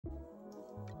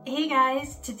Hey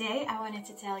guys, today I wanted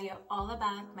to tell you all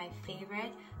about my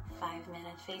favorite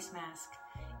 5-minute face mask.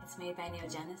 It's made by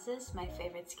Neogenesis, my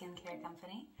favorite skincare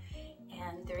company.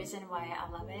 And the reason why I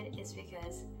love it is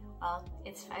because, well,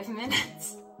 it's 5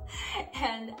 minutes.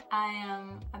 And I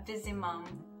am a busy mom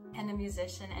and a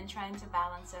musician and trying to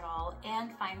balance it all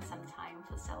and find some time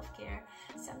for self-care.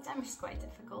 Sometimes it's quite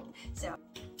difficult.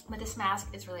 But this mask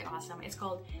is really awesome. It's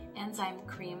called Enzyme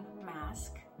Cream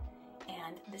Mask.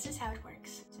 And this is how it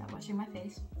works. So I'm washing my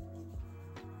face.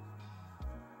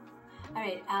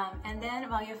 Alright, and then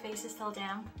while your face is still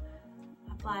damp,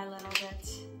 apply a little bit,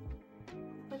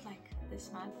 put like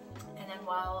this much. And then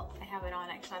while I have it on,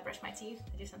 actually I brush my teeth,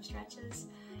 I do some stretches,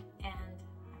 and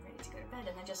I'm ready to go to bed.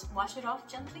 And then just wash it off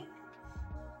gently.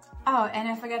 Oh, and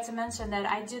I forgot to mention that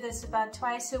I do this about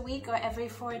twice a week or every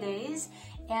 4 days.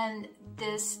 And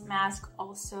this mask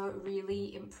also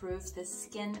really improves the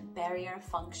skin barrier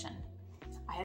function.